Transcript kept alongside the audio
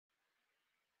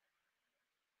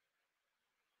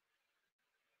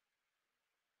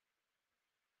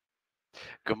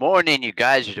Good morning, you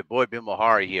guys. It's your boy Bill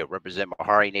Mahari here, represent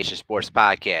Mahari Nation Sports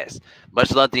Podcast.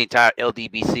 Much love to the entire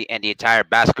LDBC and the entire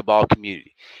basketball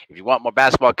community. If you want more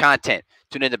basketball content,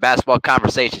 tune in to Basketball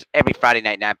Conversations every Friday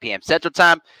night, 9 p.m. Central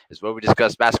Time, is where we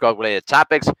discuss basketball-related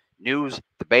topics, news,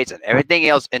 debates, and everything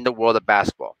else in the world of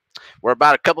basketball. We're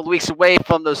about a couple of weeks away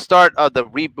from the start of the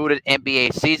rebooted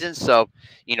NBA season, so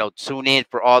tune in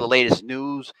for all the latest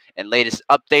news and latest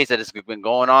updates that has been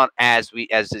going on as we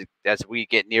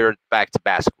get nearer back to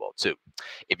basketball too.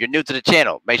 If you're new to the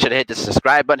channel, make sure to hit the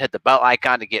subscribe button, hit the bell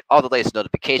icon to get all the latest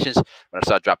notifications when I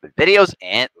start dropping videos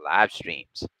and live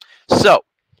streams. So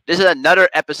this is another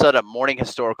episode of Morning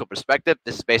Historical Perspective.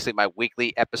 This is basically my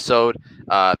weekly episode.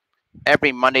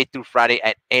 Every Monday through Friday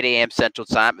at 8 a.m. Central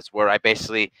Time. It's where I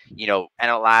basically,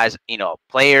 analyze,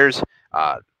 players,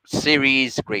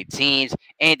 series, great teams,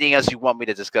 anything else you want me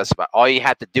to discuss about. All you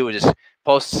have to do is just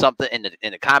post something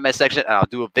in the comment section, and I'll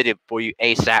do a video for you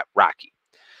ASAP, Rocky.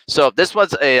 So this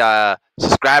was a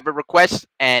subscriber request,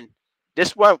 and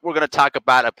this one we're going to talk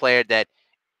about a player that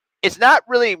it's not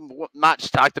really much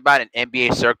talked about in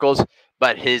NBA circles,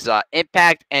 but his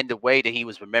impact and the way that he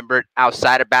was remembered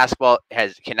outside of basketball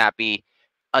cannot be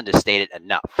understated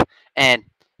enough. And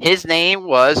his name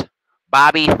was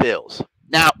Bobby Phills.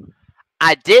 Now,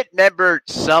 I did remember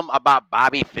some about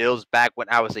Bobby Phills back when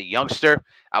I was a youngster.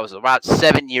 I was about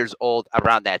 7 years old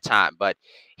around that time, but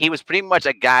he was pretty much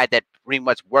a guy that pretty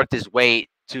much worked his way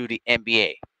to the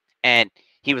NBA. And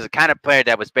he was the kind of player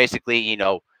that was basically,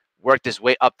 worked his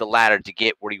way up the ladder to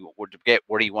get where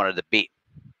he wanted to be.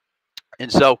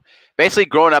 And so basically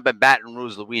growing up in Baton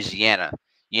Rouge, Louisiana,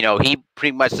 he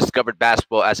pretty much discovered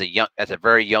basketball as a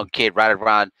very young kid, right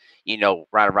around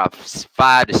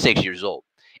 5 to 6 years old.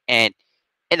 And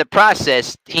in the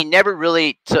process, he never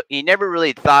really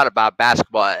thought about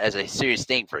basketball as a serious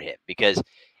thing for him, because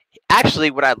actually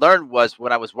what I learned was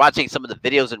when I was watching some of the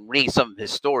videos and reading some of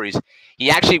his stories, he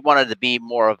actually wanted to be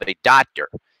more of a doctor.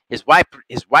 His wife,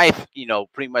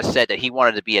 pretty much said that he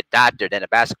wanted to be a doctor than a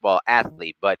basketball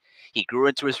athlete, but he grew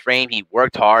into his frame. He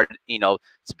worked hard, to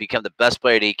become the best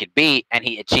player that he could be, and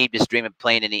he achieved his dream of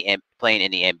playing in the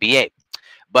NBA.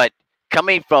 But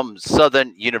coming from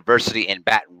Southern University in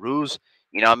Baton Rouge,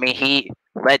 he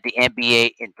led the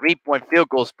NBA in 3-point field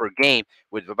goals per game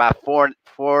with about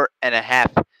four and a half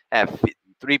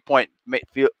 3-point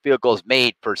field goals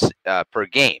made per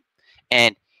game,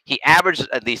 and he averaged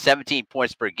at least 17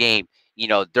 points per game,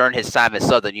 during his time at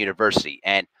Southern University.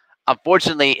 And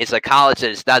unfortunately, it's a college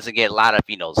that doesn't get a lot of,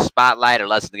 spotlight or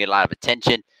doesn't get a lot of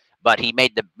attention, but he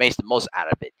makes the most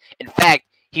out of it. In fact,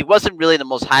 he wasn't really the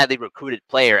most highly recruited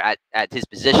player at his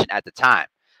position at the time,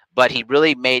 but he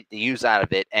really made the use out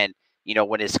of it. And,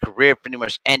 when his career pretty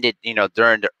much ended,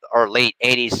 during the late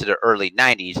 80s to the early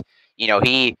 90s,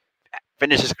 he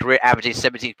finished his career averaging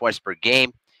 17 points per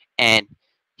game. And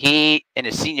in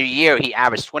his senior year, he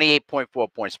averaged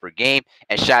 28.4 points per game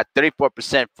and shot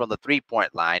 34% from the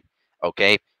three-point line.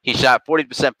 Okay. He shot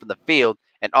 40% from the field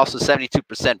and also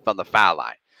 72% from the foul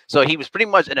line. So he was pretty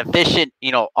much an efficient,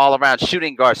 all-around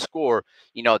shooting guard scorer,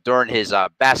 during his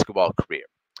basketball career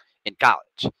in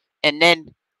college. And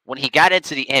then when he got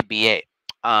into the NBA,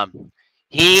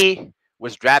 he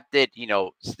was drafted,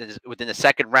 within the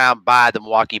second round by the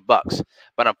Milwaukee Bucks.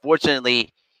 But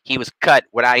unfortunately, he was cut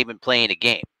without even playing a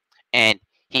game. And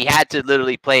he had to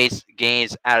literally play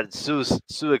games out of the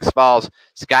Sioux Falls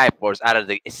Skyforce, out of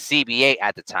the CBA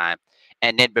at the time.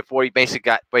 And then before he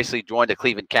basically joined the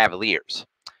Cleveland Cavaliers.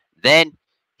 Then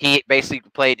he basically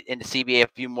played in the CBA a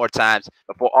few more times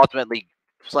before ultimately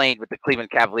playing with the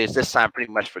Cleveland Cavaliers, this time pretty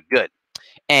much for good.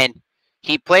 And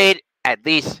he pretty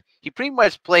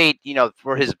much played,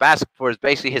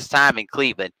 basically his time in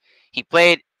Cleveland. He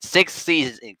played 6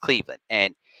 seasons in Cleveland,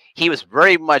 and he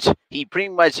pretty much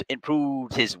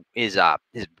improved his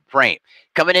frame.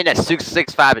 Coming in at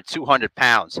 6'5" and 200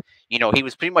 pounds, he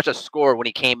was pretty much a scorer when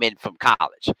he came in from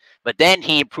college. But then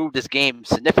he improved his game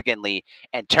significantly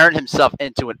and turned himself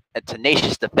into a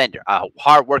tenacious defender, a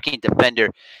hardworking defender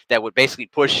that would basically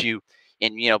push you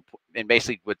and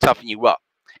basically would toughen you up.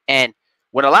 And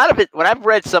when I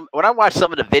watched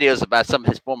some of the videos about some of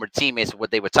his former teammates and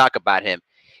what they would talk about him,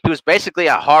 he was basically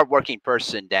a hardworking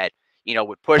person that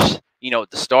would push, the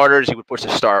starters. He would push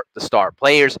the star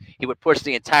players. He would push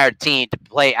the entire team to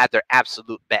play at their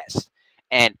absolute best.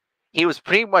 And he was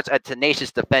pretty much a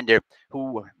tenacious defender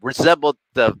who resembled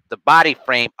the body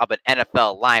frame of an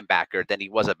NFL linebacker than he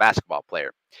was a basketball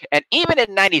player. And even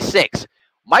in '96,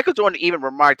 Michael Jordan even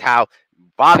remarked how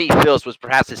Bobby Phills was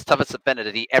perhaps his toughest defender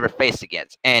that he ever faced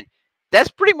against. And that's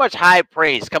pretty much high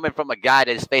praise coming from a guy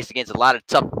that has faced against a lot of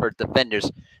tougher defenders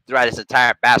throughout his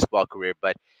entire basketball career.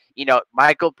 But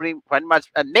Michael pretty much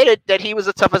admitted that he was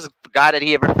the toughest guy that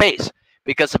he ever faced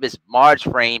because of his large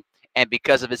frame and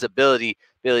because of his ability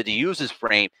to use his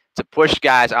frame to push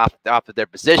guys off of their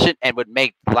position and would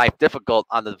make life difficult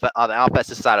on the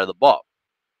offensive side of the ball.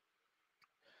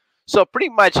 So pretty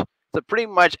much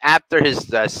after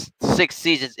his 6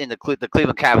 seasons in the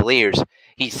Cleveland Cavaliers,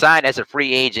 he signed as a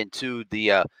free agent to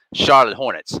the Charlotte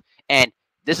Hornets. And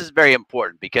this is very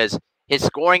important because his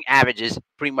scoring averages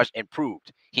pretty much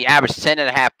improved. He averaged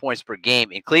 10.5 points per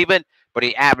game in Cleveland, but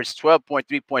he averaged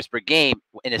 12.3 points per game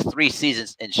in his 3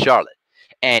 seasons in Charlotte.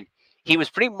 And he was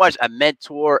pretty much a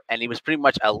mentor and he was pretty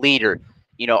much a leader,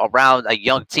 around a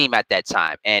young team at that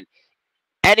time. And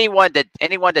anyone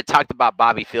that talked about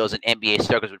Bobby Fields in NBA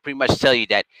circles would pretty much tell you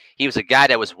that he was a guy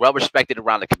that was well respected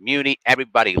around the community.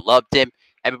 Everybody loved him.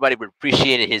 Everybody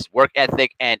appreciated his work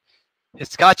ethic, and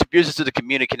his contributions to the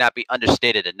community cannot be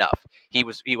understated enough. He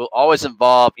was always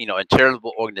involved, in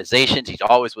charitable organizations. He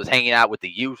always was hanging out with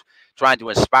the youth, trying to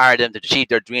inspire them to achieve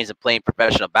their dreams of playing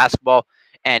professional basketball.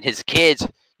 And his kids,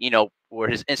 were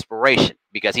his inspiration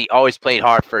because he always played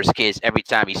hard for his kids every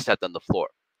time he stepped on the floor.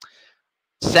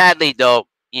 Sadly, though,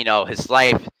 his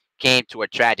life came to a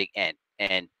tragic end.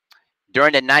 And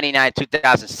during the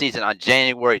 99-2000 season on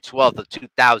January 12th of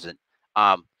 2000,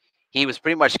 he was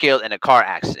pretty much killed in a car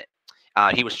accident.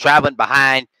 He was traveling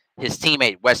behind his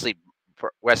teammate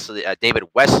David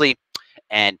Wesley,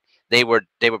 and they were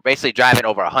basically driving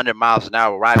over 100 miles an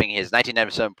hour, arriving in his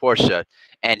 1997 Porsche,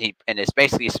 and it's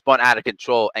basically spun out of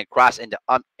control and crossed into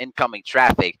incoming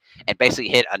traffic and basically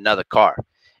hit another car.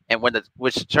 And when the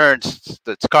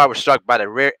car was struck by the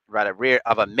rear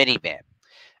of a minivan.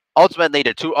 Ultimately,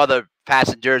 the 2 other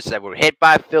passengers that were hit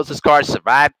by Fields' car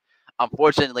survived.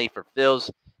 Unfortunately for Fields,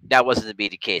 that wasn't to be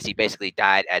the case. He basically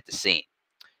died at the scene.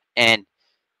 And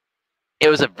it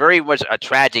was a very much a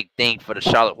tragic thing for the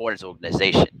Charlotte Hornets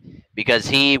organization because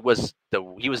he was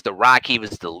the rock, he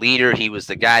was the leader, he was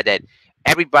the guy that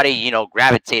everybody,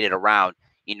 gravitated around,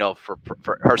 for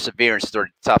perseverance through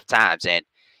tough times. And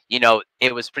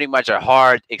it was pretty much a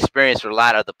hard experience for a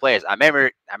lot of the players. I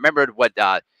remembered what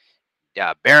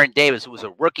Baron Davis, who was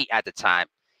a rookie at the time,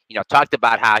 talked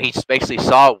about how he basically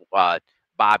saw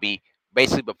Bobby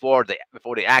basically before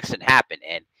the accident happened,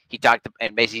 and he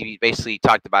basically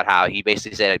talked about how he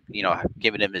basically said,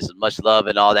 giving him as much love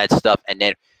and all that stuff. And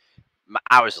then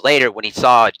hours later, when he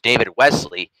saw David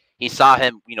Wesley, he saw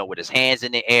him, with his hands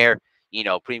in the air,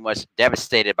 pretty much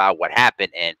devastated about what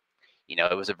happened, and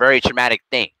it was a very traumatic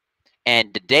thing.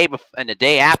 And the day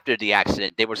after the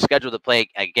accident, they were scheduled to play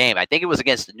a game. I think it was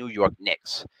against the New York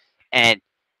Knicks, and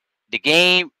the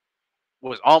game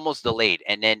was almost delayed.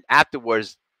 And then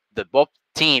afterwards, both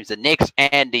teams, the Knicks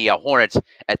and the Hornets,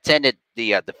 attended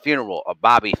the funeral of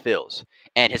Bobby Fields.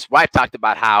 And his wife talked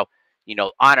about how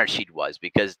honored she was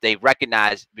because she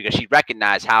recognized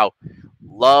how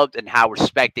loved and how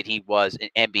respected he was in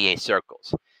NBA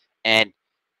circles. And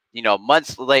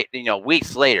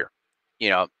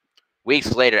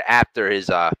weeks later after his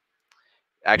a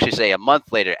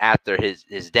month later after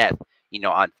his death,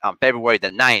 on February the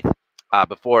 9th,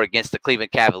 before against the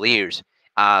Cleveland Cavaliers,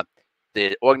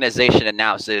 the organization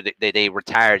announced that they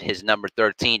retired his number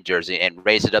 13 jersey and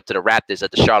raised it up to the Raptors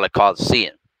at the Charlotte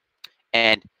Coliseum.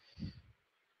 And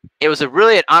it was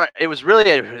really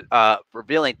a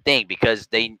revealing thing because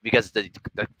the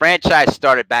franchise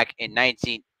started back in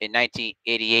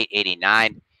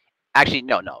 1988-89. Actually,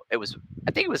 no, I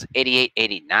think it was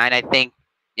 88-89, I think.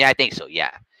 Yeah, I think so,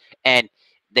 yeah. And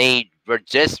they were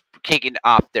just kicking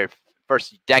off their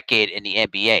first decade in the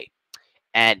NBA.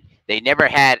 And they never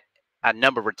had a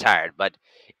number retired, but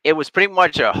it was pretty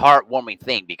much a heartwarming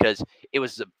thing because it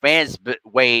was the fans'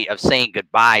 way of saying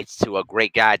goodbye to a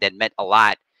great guy that meant a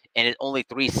lot in only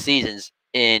 3 seasons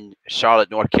in Charlotte,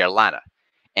 North Carolina.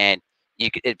 And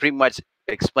it pretty much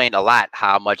explained a lot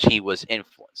how much he was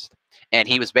influenced. And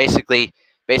he was basically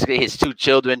his 2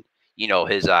 children,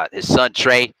 his son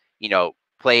Trey,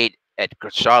 played at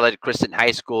Charlotte Christian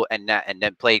High School and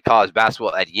then played college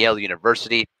basketball at Yale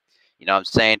University. You know what I'm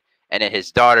saying? And then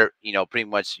his daughter, pretty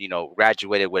much,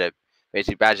 graduated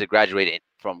graduated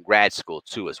from grad school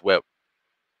too as well.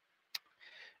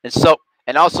 And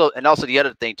also the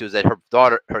other thing too is that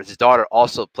his daughter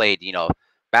also played,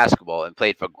 basketball and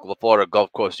played for Florida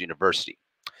Gulf Coast University.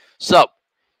 So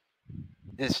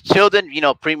his children,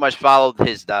 pretty much followed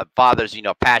his father's,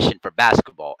 passion for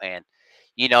basketball. And,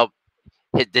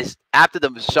 after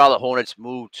the Charlotte Hornets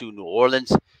moved to New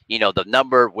Orleans, the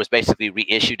number was basically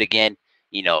reissued again,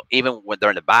 even when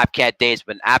during the Bobcat days.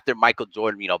 But after Michael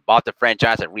Jordan, bought the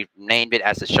franchise and renamed it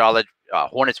as the Charlotte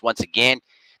Hornets once again,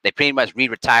 they pretty much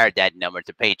re-retired that number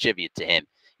to pay tribute to him,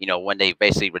 when they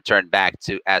basically returned back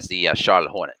to as the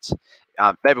Charlotte Hornets.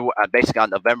 Basically on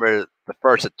November the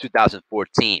 1st of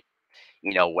 2014,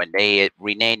 when they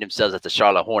renamed themselves as the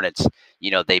Charlotte Hornets,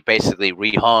 they basically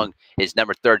rehung his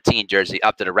number 13 jersey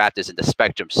up to the Raptors in the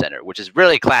Spectrum Center, which is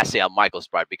really classy on Michael's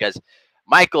part because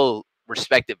Michael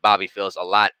respected Bobby Phillips a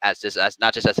lot as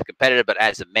not just as a competitor, but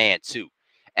as a man too.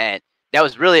 And that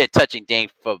was really a touching thing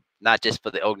for not just for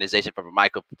the organization, but for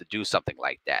Michael to do something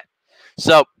like that.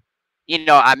 So,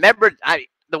 I remember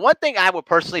the one thing I would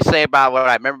personally say about what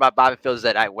I remember about Bobby Phillips is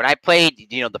that when I played,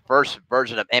 the first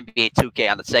version of NBA 2K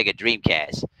on the Sega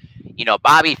Dreamcast,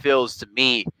 Bobby Phillips to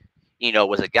me,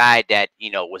 was a guy that,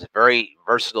 was a very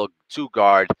versatile two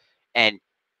guard, and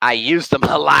I used him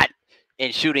a lot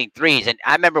in shooting threes. And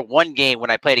I remember one game when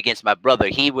I played against my brother,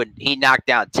 he knocked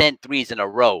down 10 threes in a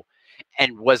row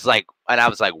and I was like,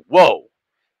 whoa,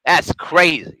 that's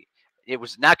crazy. It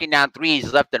was knocking down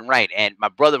threes left and right, and my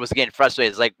brother was getting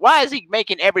frustrated. It's like, why is he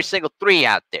making every single three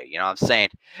out there? You know what I'm saying?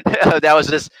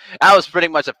 that was pretty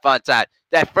much a fun time.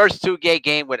 That first 2K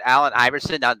game with Allen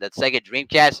Iverson on the Sega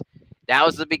Dreamcast, that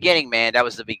was the beginning, man. That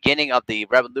was the beginning of the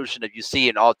revolution that you see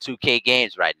in all 2K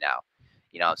games right now.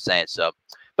 You know what I'm saying? So,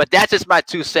 but that's just my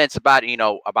 2 cents about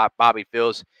about Bobby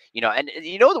Phillips. And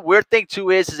the weird thing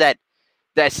too is that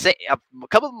a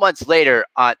couple of months later,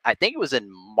 I think it was in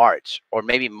March or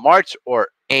maybe March or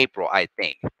April, I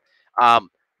think,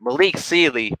 Malik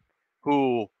Sealy,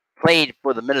 who played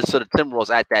for the Minnesota Timberwolves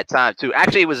at that time too.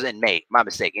 Actually, it was in May. My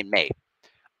mistake, in May.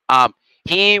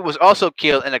 He was also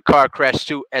killed in a car crash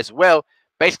too, as well,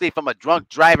 basically from a drunk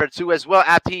driver too, as well,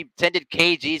 after he attended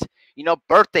KG's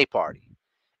birthday party.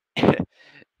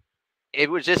 It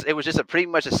was just a pretty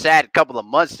much a sad couple of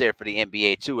months there for the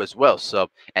NBA too as well. So,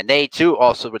 and they too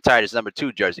also retired his number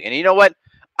 2 jersey. And you know what?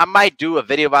 I might do a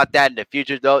video about that in the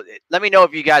future though. Let me know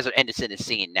if you guys are interested in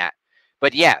seeing that.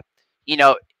 But yeah,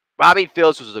 Bobby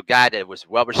Phillips was a guy that was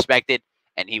well respected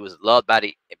and he was loved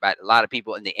by a lot of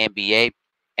people in the NBA.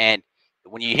 And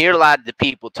when you hear a lot of the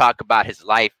people talk about his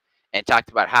life and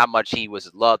talked about how much he was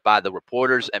loved by the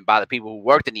reporters and by the people who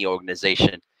worked in the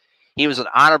organization, he was an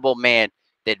honorable man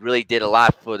that really did a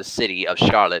lot for the city of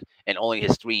Charlotte in only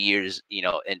his 3 years,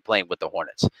 in playing with the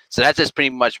Hornets. So that's just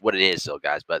pretty much what it is, though,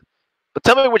 guys. But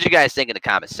tell me what you guys think in the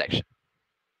comments section.